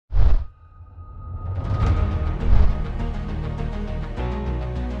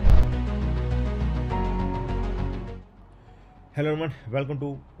Hello everyone, welcome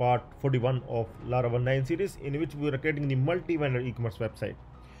to part 41 of Laravel 9 series, in which we are creating the multi-vendor e-commerce website.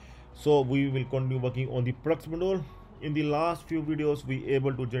 So we will continue working on the products module. In the last few videos, we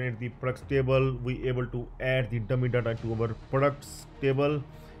able to generate the products table, we able to add the dummy data to our products table.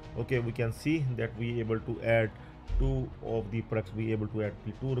 Okay, we can see that we able to add two of the products, we able to add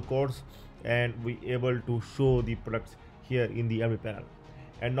the two records, and we able to show the products here in the admin panel.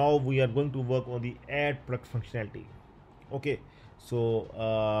 And now we are going to work on the add product functionality. Okay,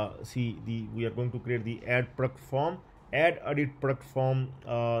 so see, we are going to create the add product form. Add edit product form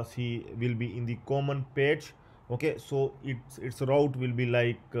see will be in the common page. Okay, so its route will be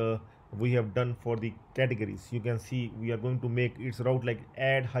like we have done for the categories. You can see we are going to make its route like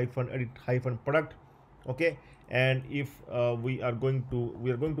add hyphen edit hyphen product. Okay, and if we are going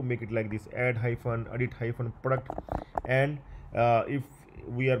to make it like this: add hyphen edit hyphen product. And if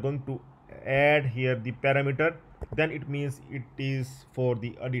we are going to add here the parameter, then it means it is for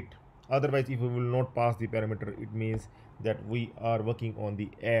the edit. Otherwise, if we will not pass the parameter, it means that we are working on the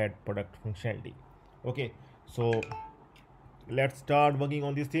add product functionality. Okay, so let's start working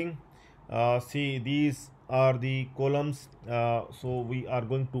on this thing. See, these are the columns. So we are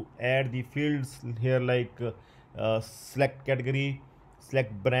going to add the fields here, like select category,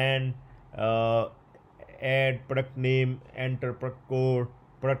 select brand, add product name, enter product code,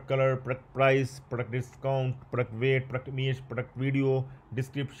 product color, product price, product discount, product weight, product image, product video,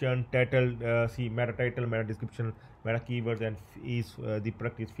 description, title, see meta title, meta description, meta keywords, and is the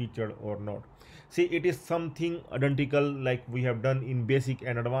product is featured or not. See, it is something identical like we have done in basic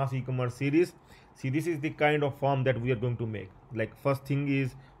and advanced e-commerce series. See, this is the kind of form that we are going to make. Like, first thing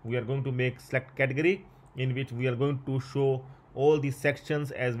is we are going to make select category, in which we are going to show all the sections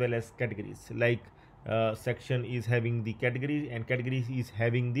as well as categories. Like section is having the categories and categories is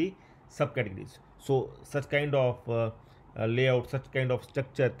having the subcategories. So such kind of layout, such kind of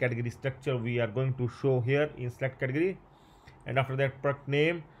structure, category structure, we are going to show here in select category. And after that, product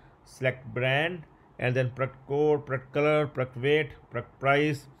name, select brand, and then product code, product color, product weight, product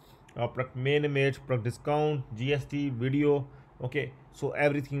price, product main image, product discount, GST, video. Okay, so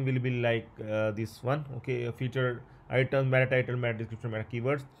everything will be like this one. Okay, featured items, meta title, meta description, meta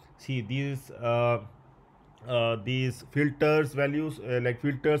keywords. See, these filters values, like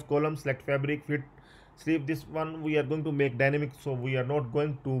filters column, select fabric, fit sleeve. This one we are going to make dynamic, so we are not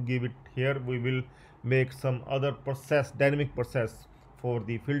going to give it here. We will make some other process, dynamic process for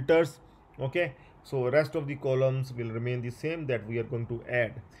the filters. Okay, so rest of the columns will remain the same that we are going to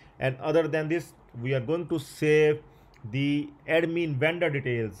add. And other than this, we are going to save the admin vendor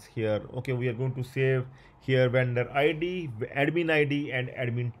details here. Okay, we are going to save here vendor id, admin id, and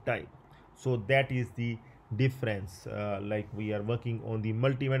admin type. So that is the difference. Like, we are working on the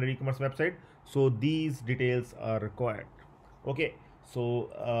multi-vendor e-commerce website, so these details are required. Okay,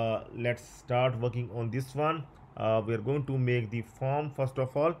 so let's start working on this one. We are going to make the form first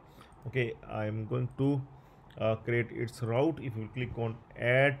of all. Okay, I am going to create its route. If you click on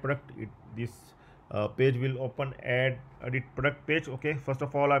add product, this page will open add edit product page. Okay, first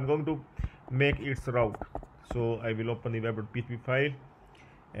of all, I'm going to make its route. So I will open the web.php file,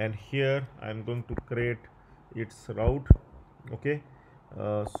 and here I'm going to create its route. Okay,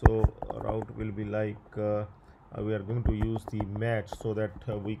 so route will be like we are going to use the match, so that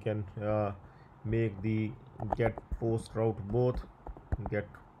we can make the get post route both get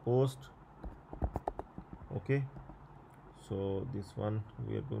post. Okay, so this one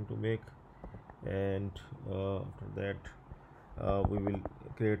we are going to make, and after that we will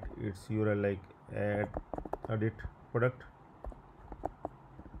create its URL like add edit product.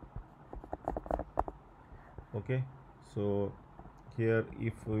 Okay, so here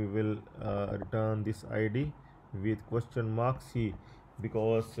if we will return this id with question mark, see,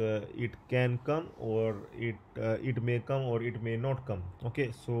 because it can come, or it may come, or it may not come.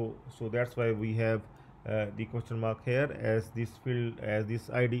 Okay, so that's why we have the question mark here, as this field, as this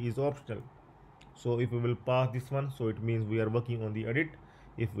id is optional. So if we will pass this one, so it means we are working on the edit.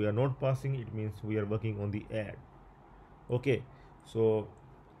 If we are not passing, it means we are working on the add. Okay, so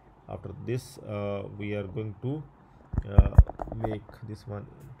after this we are going to make this one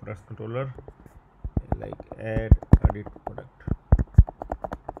product controller, like add edit product.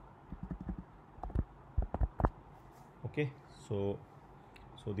 Okay, so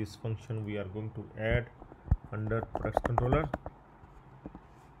this function we are going to add under products controller.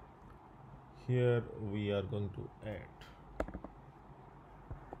 Here we are going to add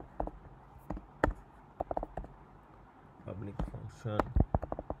public function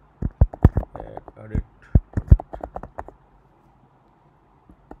add edit product.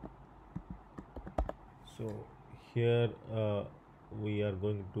 So here we are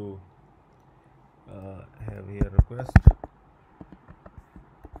going to have here request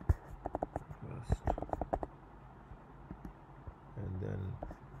and then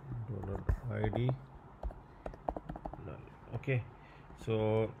 $id null. Okay,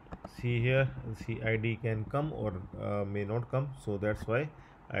 so see here, see id can come or may not come, so that's why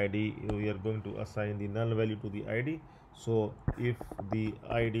id, we are going to assign the null value to the id. So if the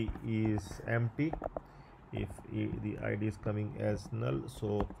id is empty, if the id is coming as null,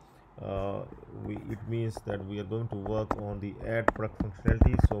 so it means that we are going to work on the add product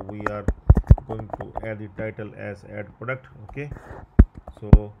functionality. So we are going to add the title as add product. Okay,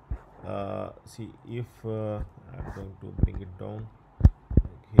 so see, if I'm going to bring it down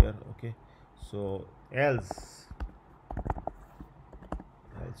like here. Okay, so else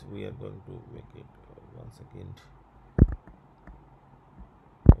we are going to make it one second.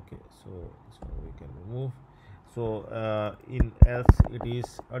 Okay, so this one we can remove. So in else it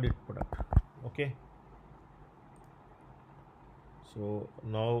is edit product. Okay, so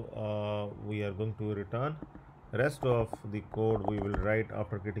now we are going to return. Rest of the code we will write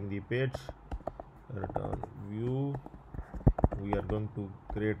after getting the page. Return view, we are going to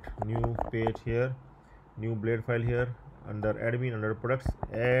create new page here, new blade file here, under admin, under products,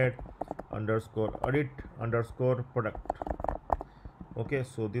 add underscore edit underscore product. Okay,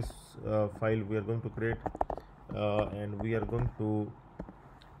 so this file we are going to create and we are going to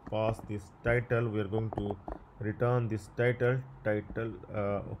pass this title. We are going to return this title.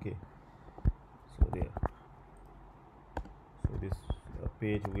 Okay, so there, so this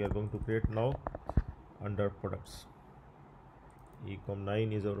page we are going to create now under products.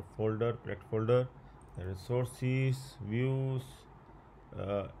 ecom9 is our folder, product folder, and resources, views,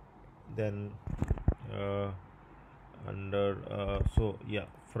 then under so yeah,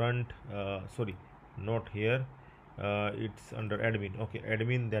 front, sorry, not here, it's under admin. Okay,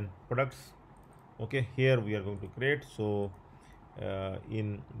 admin, then products. Okay, here we are going to create. So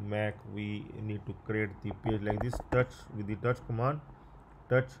in Mac we need to create the page like this, touch with the touch command,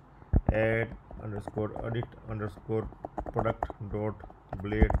 touch add underscore edit underscore product dot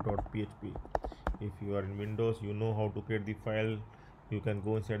blade dot php. If you are in Windows, you know how to create the file. You can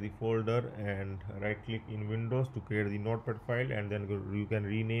go inside the folder and right click in Windows to create the notepad file, and then you can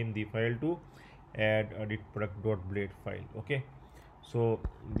rename the file to addEditProduct.blade file. Okay, so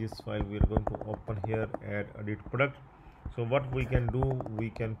this file we are going to open here, addEditProduct. So what we can do, we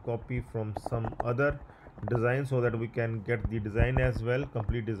can copy from some other design so that we can get the design as well,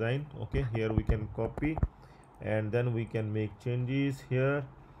 complete design. Okay, here we can copy and then we can make changes here.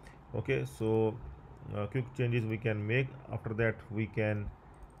 Okay, so quick changes we can make. After that we can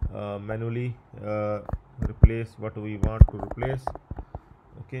manually replace what we want to replace.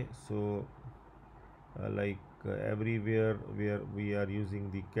 Okay, so like everywhere where we are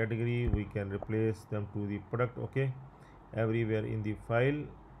using the category, we can replace them to the product. Okay, everywhere in the file,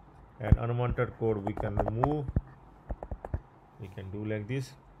 and unwanted code we can remove. We can do like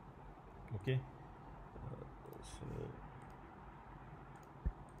this. Okay, so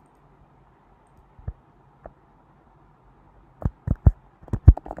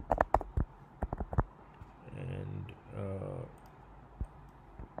and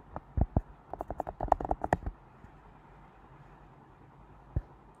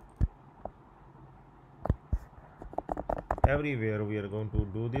everywhere we are going to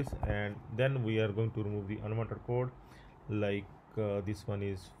do this, and then we are going to remove the unwanted code. Like this one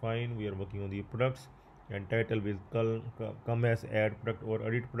is fine, we are working on the products, and title will come as add product or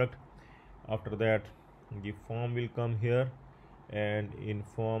edit product. After that the form will come here, and in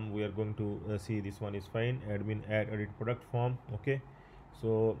form we are going to see this one is fine, admin add edit product form. Okay,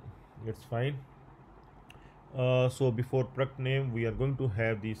 so it's fine. So before product name we are going to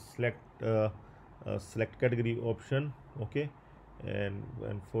have the select category option. Okay, and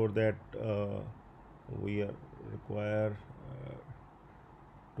for that we are require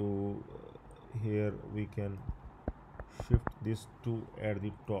to here we can shift this to at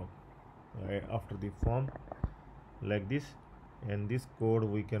the top after the form like this, and this code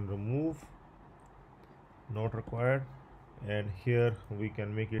we can remove, not required, and here we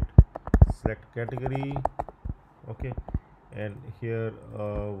can make it select category. Okay, and here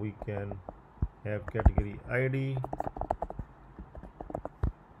we can have category ID.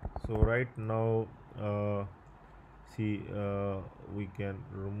 So right now see we can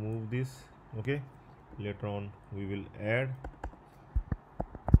remove this. Okay, later on we will add.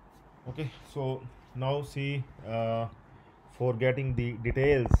 Okay, so now see for getting the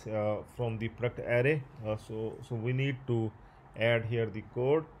details from the product array, so we need to add here the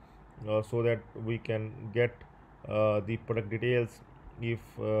code so that we can get the product details if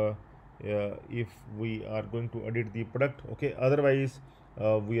we are going to edit the product. Okay, otherwise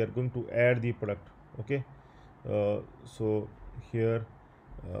we are going to add the product. Okay, so here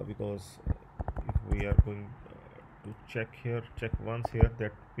because if we are going to check once here,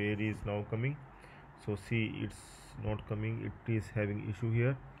 that page is now coming. So see, it's not coming, it is having issue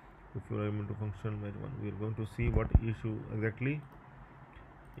here. If you are able to function match one, we are going to see what issue exactly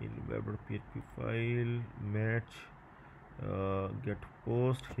in web.php file match get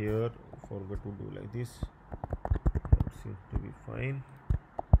post. Here forgot to do like this. That seems to be fine.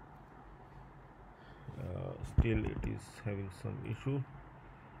 Still it is having some issue.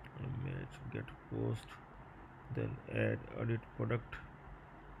 Match get post, then add edit product.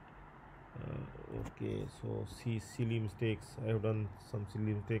 Okay, so see, silly mistakes, I have done some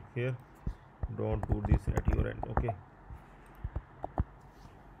silly mistakes here. Don't do this at your end. Okay,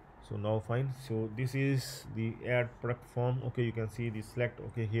 so now fine. So this is the add product form. Okay, you can see the select.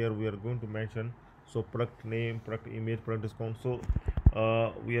 Okay, here we are going to mention, so product name, product image, product discount. So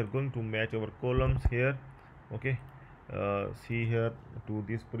we are going to match our columns here. Okay, see here to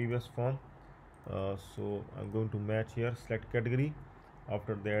this previous form. So I'm going to match here select category,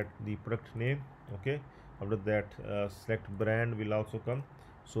 after that the product name. Okay, after that select brand will also come.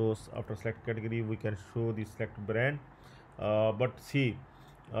 So after select category we can show the select brand, but see,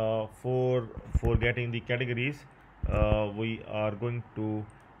 for getting the categories we are going to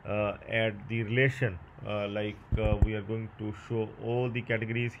add the relation, we are going to show all the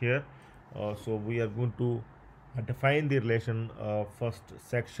categories here. So we are going to define the relation. First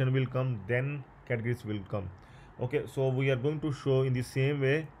section will come, then categories will come. Okay, so we are going to show in the same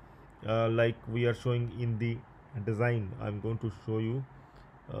way like we are showing in the design. I'm going to show you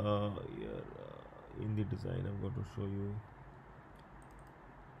here, in the design I'm going to show you.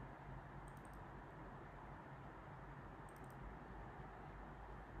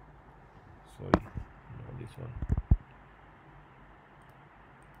 Sorry, not this one.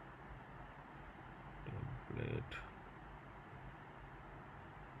 Template.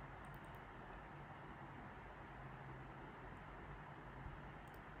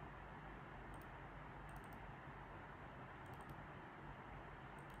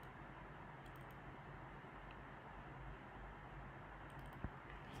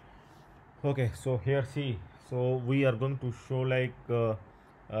 Okay, so here see, so we are going to show like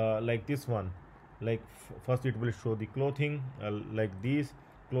this one. Like first it will show the clothing, like this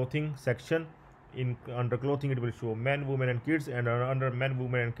clothing section. In under clothing it will show men, women and kids, and under men,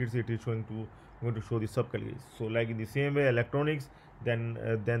 women and kids it is going to show the subcategories. So like in the same way electronics, then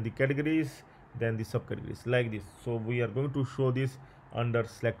the categories, then the subcategories, like this. So we are going to show this under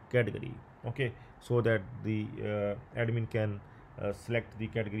select category. Okay, so that the admin can select the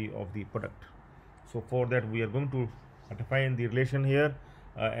category of the product. So for that we are going to define the relation here,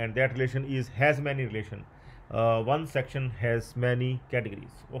 and that relation has many relation. One section has many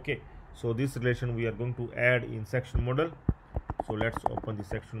categories. Okay, so this relation we are going to add in section model. So let's open the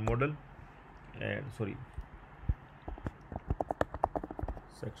section model, and sorry,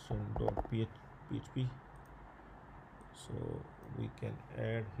 section.php. so we can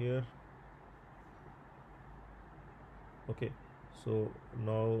add here. Okay, so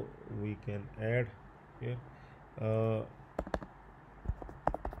now we can add here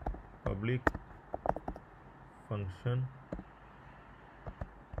public function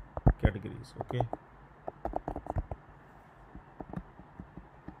categories. Okay,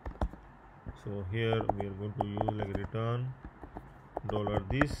 so here we are going to use like return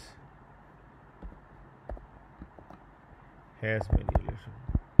 $this has many relation.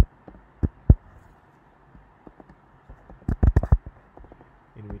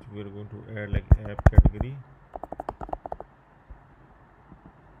 In which we are going to add like app category,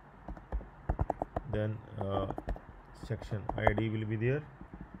 then section ID will be there.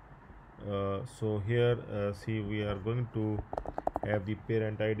 So here see, we are going to have the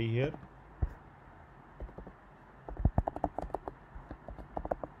parent ID here.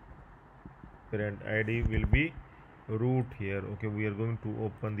 Parent ID will be root here. Okay, we are going to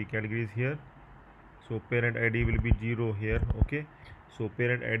open the categories here. So parent ID will be 0 here. Okay, so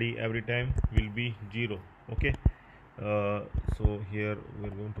parent ID every time will be 0. Okay, so here we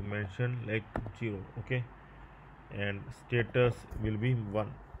are going to mention like 0. Okay, and status will be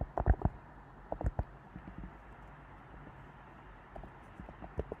 1.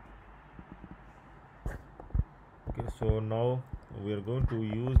 Okay, so now we are going to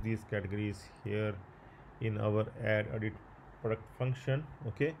use these categories here in our addEditProduct function.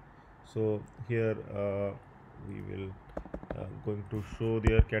 Okay, so here we will going to show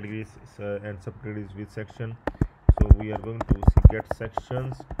their categories and subcategories with section. So we are going to see get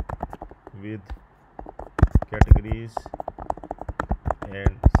sections with categories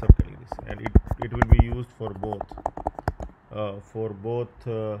and subcategories, and it will be used for both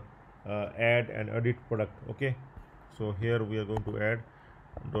add and edit product. Okay, so here we are going to add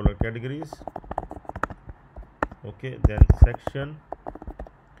 $categories. Okay, then section.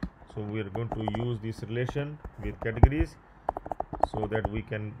 So we are going to use this relation with categories so that we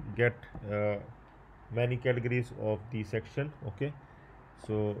can get many categories of the section. Okay,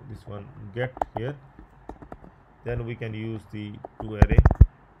 so this one get here, then we can use the to array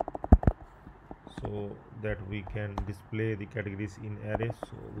so that we can display the categories in array.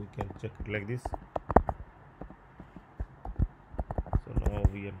 So we can check it like this. So now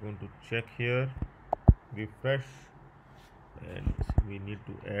we are going to check here, refresh, and we need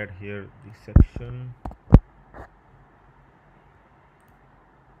to add here the section.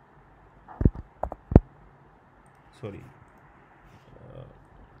 Sorry,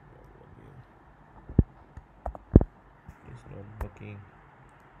 it's not working.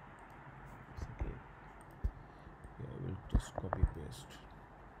 It's okay. Yeah, I will just copy paste,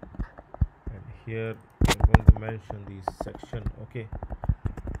 and here I'm going to mention the section. Okay,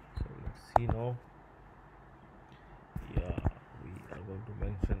 so let's see now. Yeah, we are going to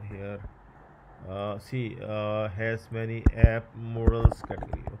mention here has many app models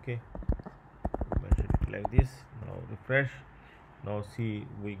category. Okay, mention it like this. Now refresh. Now see,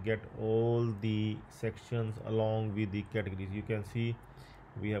 we get all the sections along with the categories. You can see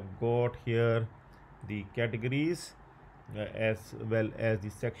we have got here the categories as well as the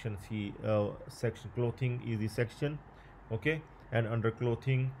section. See, section clothing is the section. Okay, and under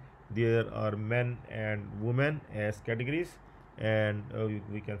clothing there are men and women as categories, and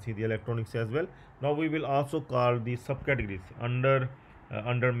we can see the electronics as well. Now we will also call the subcategories. Under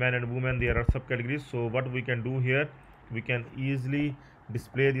men and women there are subcategories. So what we can do here, we can easily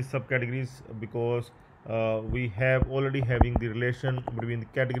display the subcategories because we have already having the relation between the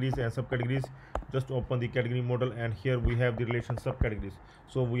categories and subcategories. Just open the category model, and here we have the relation subcategories.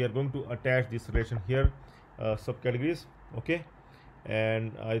 So we are going to attach this relation here, subcategories. Okay,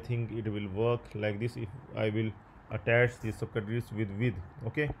 and I think it will work like this. If I will attach the subcategories with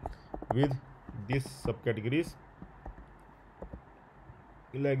okay, with this subcategories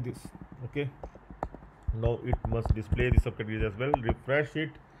like this. Okay, now it must display the subcategories as well. Refresh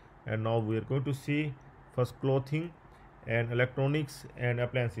it, and now we are going to see first clothing and electronics and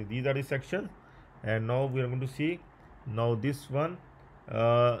appliances. These are the sections, and now we are going to see now this one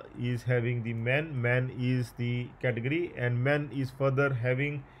is having the men is the category, and men is further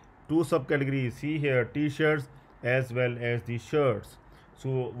having two subcategories. See here, t-shirts as well as the shirts.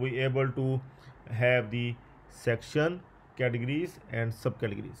 So we able to have the section, categories and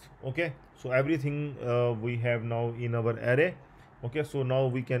subcategories. Okay, so everything we have now in our array. Okay, so now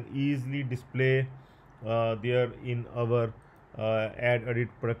we can easily display there in our add edit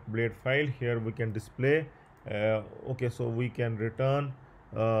product blade file. Here we can display okay, so we can return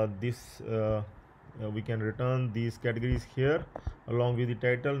we can return these categories here along with the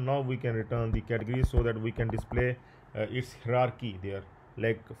title. Now we can return the categories so that we can display its hierarchy there,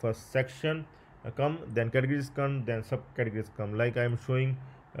 like first section come, then categories come, then subcategories come, like I am showing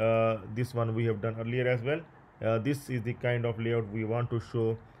this one we have done earlier as well. This is the kind of layout we want to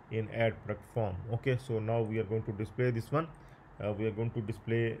show in add product form. Okay, so now we are going to display this one. We are going to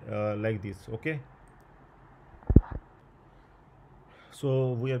display like this. Okay,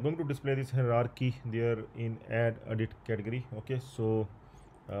 so we are going to display this hierarchy there in add edit category. Okay, so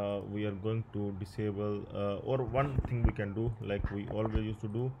we are going to disable or one thing we can do, like we always used to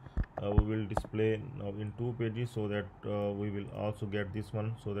do, we will display now in two pages, so that we will also get this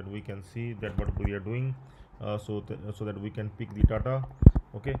one, so that we can see that what we are doing, so that we can pick the data.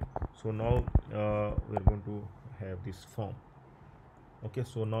 Okay, so now we are going to have this form. Okay,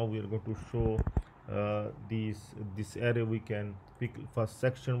 so now we are going to show this array. We can pick first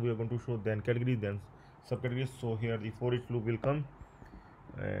section we are going to show, then category, then subcategories. So here the for each loop will come,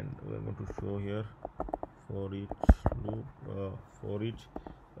 and we are going to show here for each loop. For each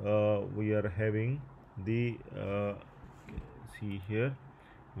we are having the see here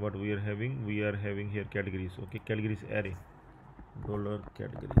what we are having. We are having here categories. Okay, categories array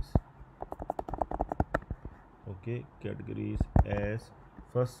 $categories. Okay, categories as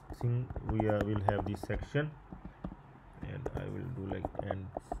first thing we will have the section, and I will do like and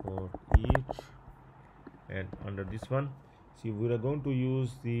for each, and under this one, see, we are going to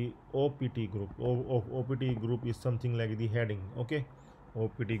use the OPT group. OPT group is something like the heading. Okay,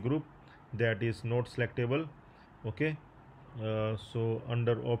 OPT group, that is not selectable. Okay, so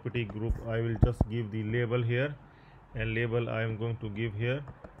under OPT group I will just give the label here, and label I am going to give here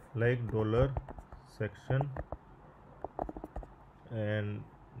like dollar section and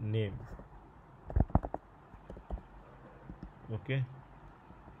name. Okay,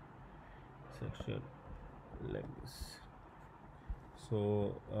 section like this.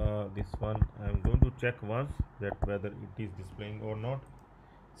 So this one I am going to check once that whether it is displaying or not.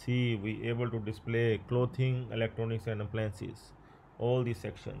 See, we able to display clothing, electronics and appliances, all these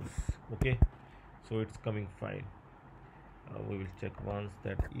sections. Okay, so it's coming fine. We will check once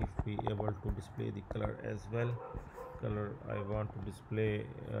that if we able to display the color as well. Color I want to display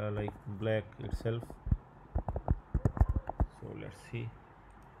like black itself. So let's see.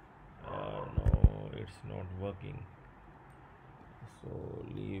 No, it's not working, so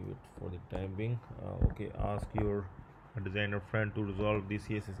leave it for the time being. Okay, ask your designer friend to resolve the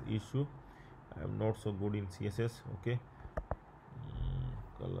CSS issue. I am not so good in CSS. Okay,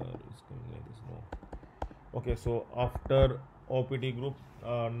 color is coming like this. No. Okay, so after OPT group,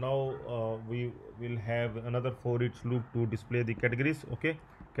 now we will have another for each loop to display the categories. Okay,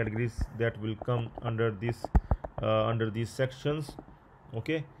 categories that will come under this under these sections.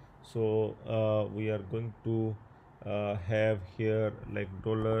 Okay, so we are going to have here like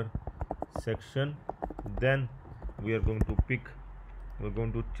dollar section, then we are going to pick, we're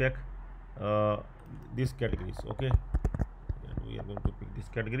going to check these categories. Okay, and we are going to pick these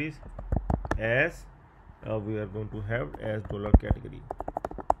categories as we are going to have as dollar category.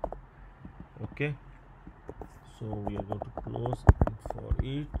 Okay, so we are going to close for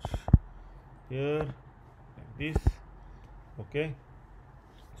each here like this. Okay,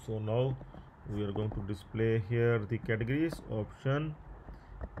 so now we are going to display here the categories, option,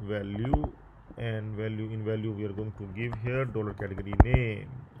 value, and value. In value we are going to give here dollar category name.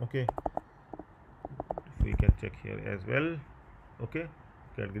 Okay, we can check here as well. Okay,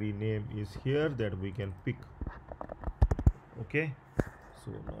 category name is here that we can pick. Okay,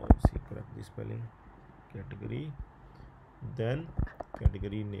 so now see, correct the spelling, category, then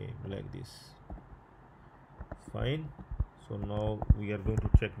category name like this. Fine. So now we are going to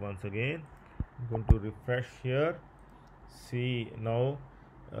check once again. I'm going to refresh here. See, now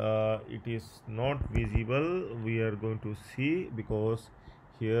it is not visible. We are going to see because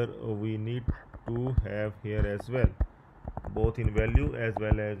here we need to have here as well, both in value as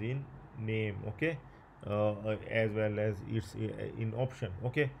well as in name. Okay, as well as it's in option.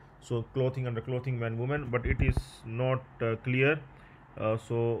 Okay, so clothing under clothing, man, woman, but it is not clear,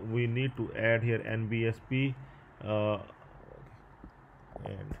 so we need to add here NBSP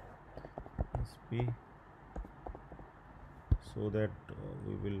and SP, so that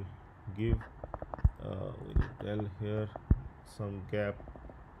we will give we will tell here some gap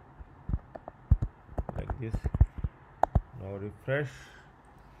like this. Now refresh.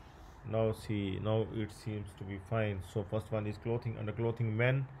 Now see, now it seems to be fine. So first one is clothing, under clothing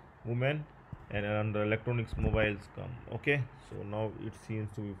men, women, and under electronics mobiles come. Okay, so now it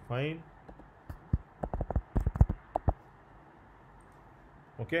seems to be fine.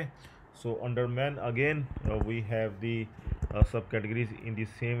 Okay, so under men again we have the subcategories in the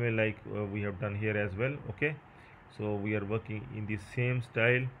same way like we have done here as well. Okay, so we are working in the same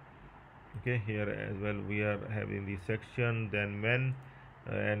style. Okay, here as well we are having the section, then men,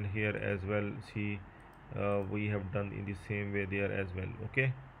 and here as well see we have done in the same way there as well.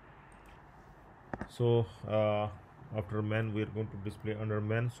 Okay, so after men we are going to display under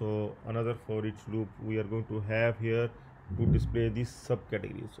men. So another for each loop we are going to have here to display these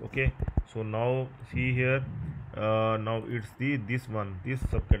subcategories. Okay, so now see here, now it's this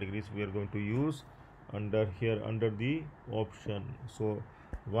subcategories we are going to use under here under the option. So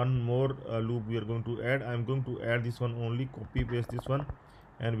one more loop we are going to add. I am going to add this one only, copy paste this one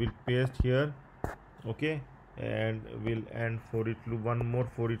and we'll paste here. Okay, and we'll end for each loop, one more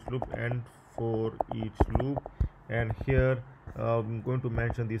for each loop and for each loop, and here I'm going to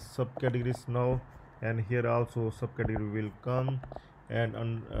mention these subcategories now, and here also subcategory will come, and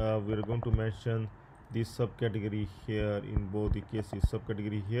we're going to mention this subcategory here in both the cases,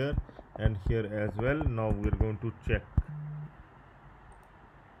 subcategory here and here as well. Now we're going to check.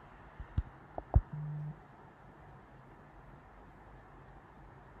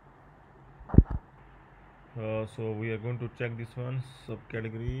 So we are going to check this one,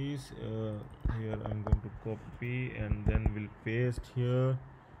 subcategories. Here I'm going to copy and then we'll paste here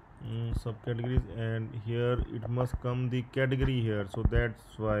subcategories, and here it must come the category here, so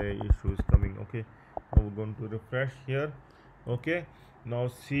that's why issue is coming. Okay, now we're going to refresh here. Okay, now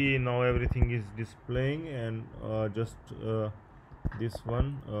see, now everything is displaying, and just this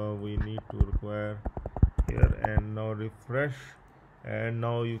one we need to require here, and now refresh, and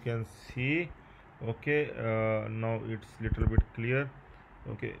now you can see Okay, now it's little bit clear.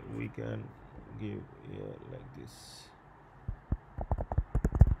 Okay, we can give here like this.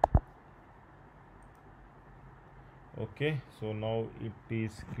 Okay, so now it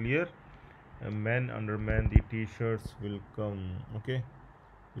is clear. Man, under man the t-shirts will come. Okay,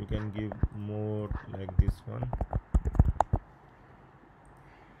 you can give more like this one.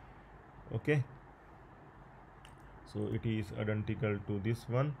 Okay, so it is identical to this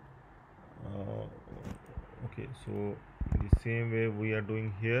one. Okay, so the same way we are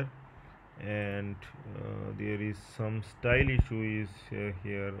doing here, and there is some style issue is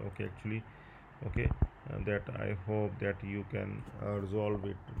here. Okay, actually, okay, that I hope that you can resolve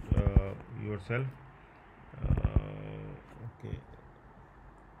it yourself. Okay,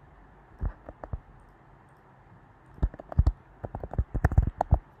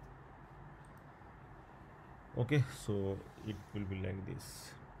 okay, so it will be like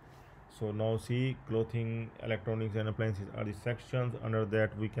this. So now see, clothing, electronics and appliances are the sections. Under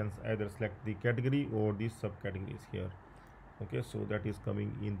that we can either select the category or the subcategories here. Okay, so that is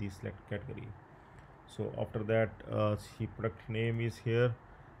coming in the select category. So after that, see, product name is here.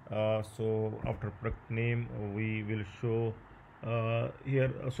 So after product name we will show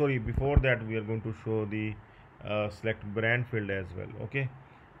here, sorry, before that we are going to show the select brand field as well. Okay,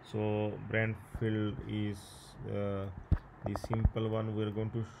 so brand field is uh, the simple one we are going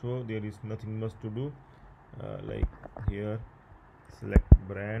to show. There is nothing much to do, like here select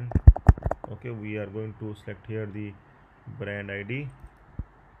brand. Okay, we are going to select here the brand ID.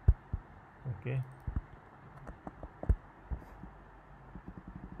 Okay,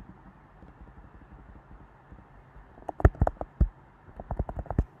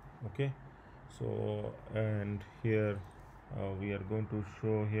 okay, so and here we are going to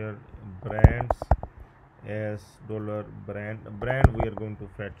show here brands as dollar brand we are going to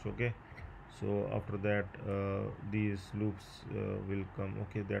fetch. Okay, so after that these loops will come.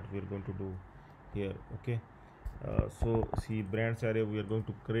 Okay, that we are going to do here. Okay, so see, brands array we are going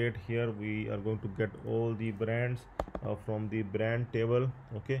to create here. We are going to get all the brands from the brand table.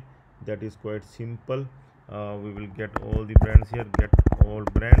 Okay, that is quite simple. We will get all the brands here, get all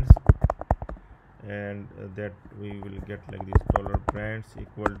brands, and that we will get like this dollar brands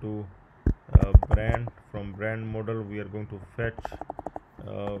equal to brand. From brand model we are going to fetch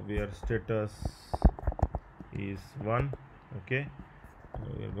where status is 1. Okay,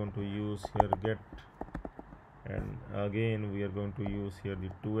 we are going to use here get, and again we are going to use here the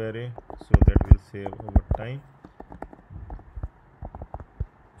to array, so that will save our time.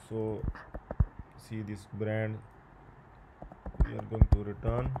 So see, this brand we are going to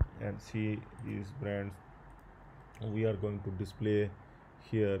return, and see these brands we are going to display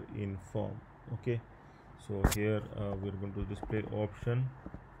here in form. Okay, so here we are going to display option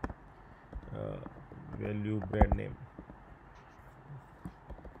value brand name.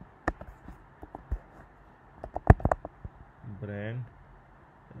 Brand,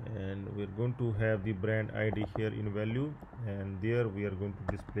 and we're going to have the brand ID here in value, and there we are going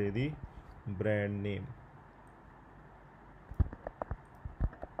to display the brand name.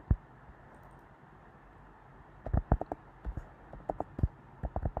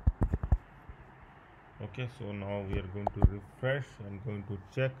 Okay, so now we are going to refresh and going to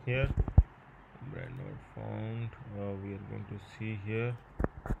check here, brand not found. We are going to see here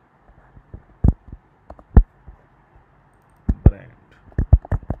brand.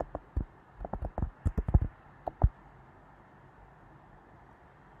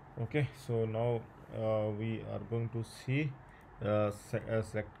 Okay, so now we are going to see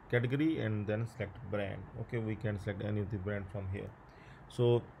select category and then select brand. Okay, we can select any of the brand from here.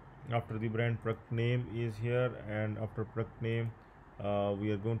 So after the brand, product name is here, and after product name we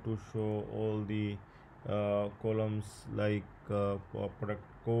are going to show all the columns like product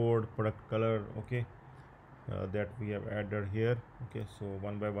code, product color. Okay, that we have added here. Okay, so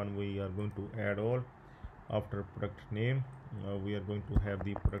one by one we are going to add all. After product name we are going to have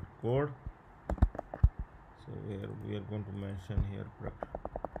the product code, so where we are going to mention here product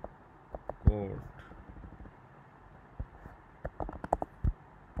code.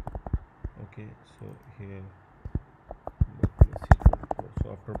 Okay, so here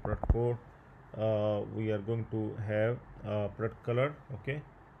so after product code we are going to have product color. Okay,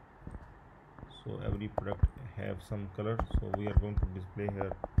 so every product have some color, so we are going to display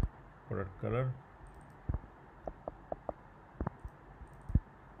here product color.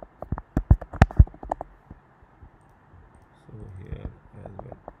 So here as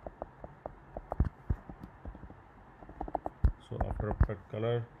well. So after product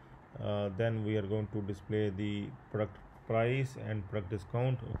color then we are going to display the product price and product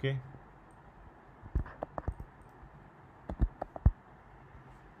discount. Okay,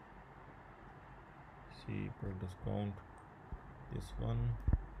 see product discount, this one,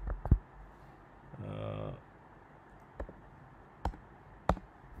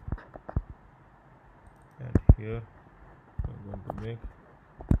 and here I'm going to make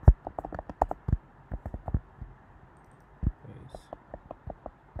price.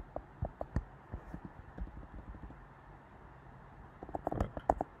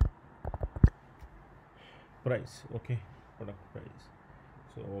 Price, okay, product price.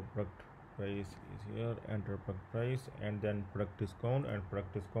 So product price is here, enter product price, and then product discount, and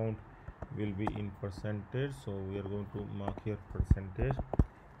product discount will be in percentage, so we are going to mark here percentage.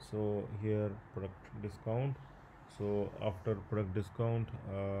 So here product discount. So after product discount,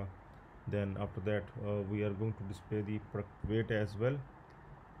 then after that we are going to display the product weight as well.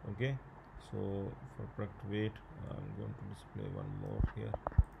 Okay, so for product weight I'm going to display one more here.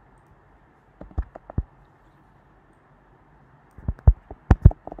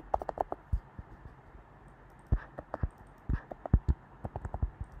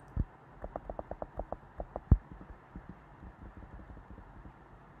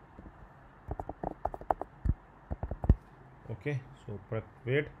 Okay, so product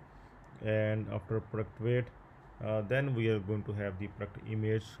weight, and after product weight then we are going to have the product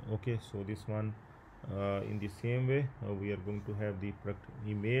image. Okay, so this one in the same way we are going to have the product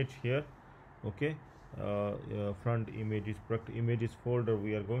image here. Okay, front images, product images folder,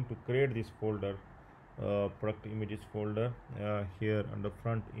 we are going to create this folder, product images folder here under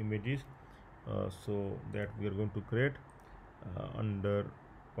front images, so that we are going to create under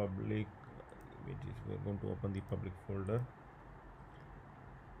public images. We are going to open the public folder,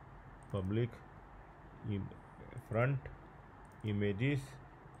 public front images,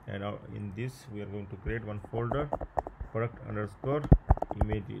 and in this we are going to create one folder, product underscore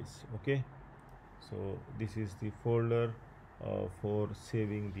images. Okay, so this is the folder for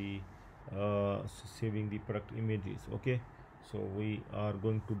saving the product images. Okay, so we are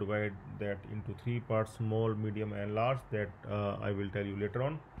going to divide that into 3 parts, small, medium and large, that I will tell you later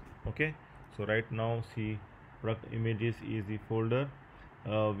on. Okay, so right now see, product images is the folder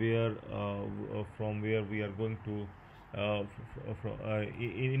where from where we are going to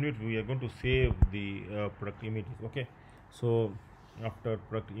in which we are going to save the product images. Okay, so after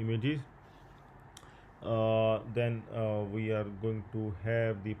product images then we are going to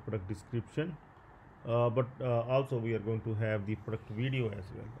have the product description, but also we are going to have the product video as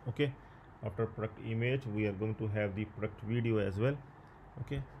well. Okay, after product image we are going to have the product video as well.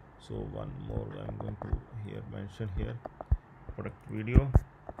 Okay, so one more I'm going to here mention here, product video.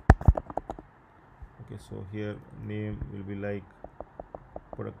 Okay, so here name will be like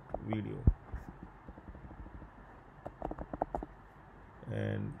product video,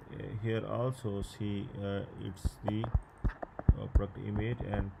 and here also see it's the product image,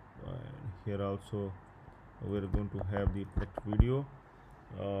 and here also we are going to have the product video.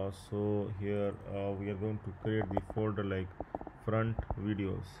 So here we are going to create the folder like front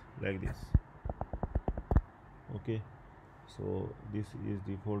videos, like this. Okay, so this is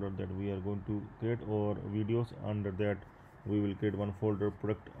the folder that we are going to create, or videos. Under that we will create one folder,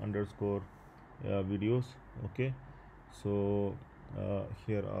 product underscore videos. Okay, so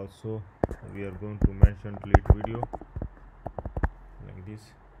here also we are going to mention delete video, like this,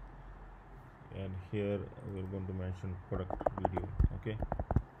 and here we are going to mention product video. Okay,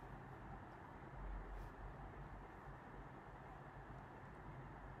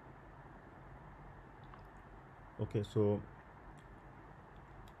 okay, so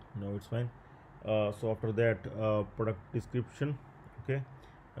now it's fine. So after that product description. Okay,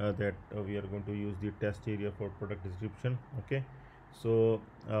 that we are going to use the test area for product description. Okay, so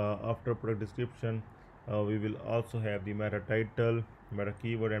after product description we will also have the meta title, meta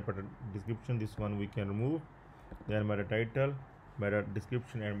keyword and product description. This one we can remove. Then meta title, meta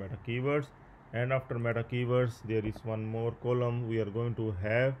description and meta keywords, and after meta keywords there is one more column we are going to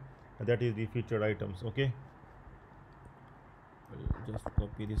have, that is the featured items. Okay, we'll just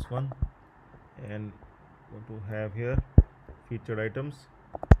copy this one and going to have here featured items.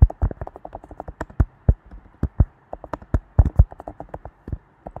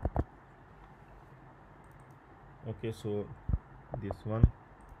 Okay, so this one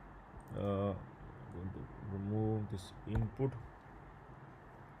going to remove this input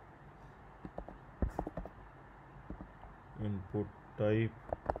type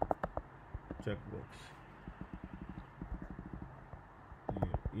checkbox.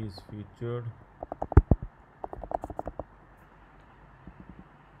 Here is featured,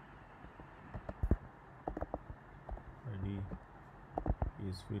 ID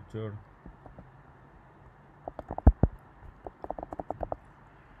is featured,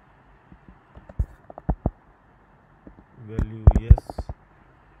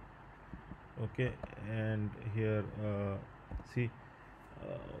 Okay, and here see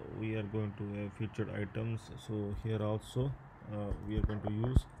we are going to have featured items, so here also we are going to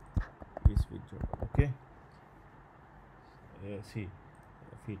use this feature. Okay, see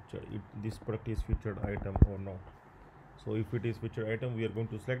featured, this product is featured item or not. So if it is featured item, we are going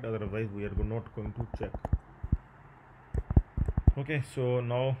to select, otherwise we are not going to check. Okay, so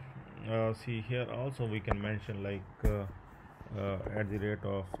now see here also we can mention like at the rate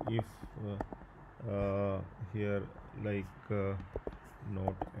of if here like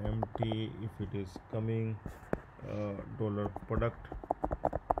not empty, if it is coming dollar product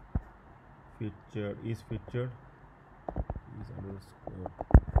featured is featured is underscore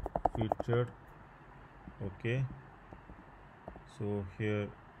featured. Okay, so here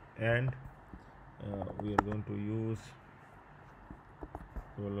and we are going to use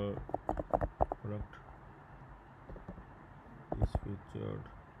dollar product is featured.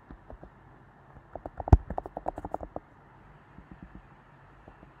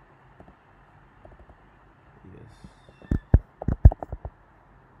 Yes,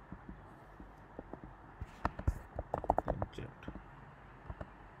 then checked.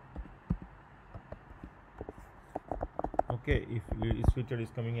 Okay, if is featured is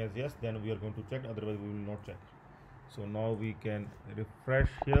coming as yes, then we are going to check, otherwise we will not check. So now we can refresh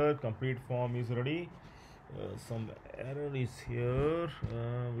here. Complete form is ready. Some error is here.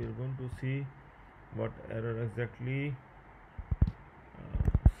 We are going to see what error exactly.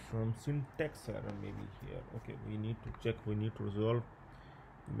 Some syntax error maybe here. Okay, we need to check, we need to resolve.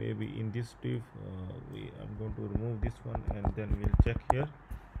 Maybe in this div I'm going to remove this one and then we'll check here.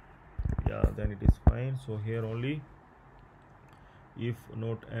 Yeah, then it is fine. So here only if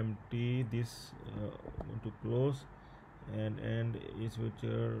not empty, this want to close and is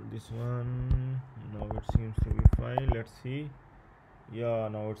feature this one. Now it seems to be fine. Let's see. Yeah,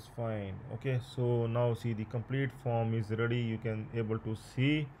 now it's fine. Okay, so now see the complete form is ready. You can able to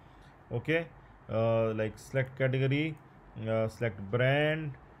see. Okay, like select category, select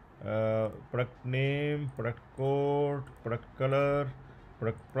brand, product name, product code, product color,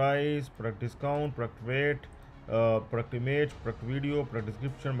 product price, product discount, product weight, product image, product video, product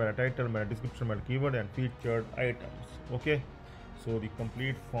description, meta title, meta description, meta keyword, and featured items. Okay, so the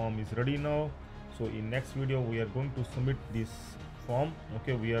complete form is ready now. So in next video we are going to submit this form.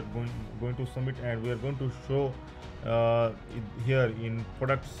 Okay, we are going to submit and we are going to show here in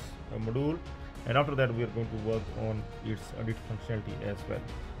products module, and after that we are going to work on its edit functionality as well.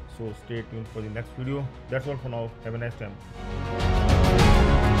 So stay tuned for the next video. That's all for now. Have a nice time.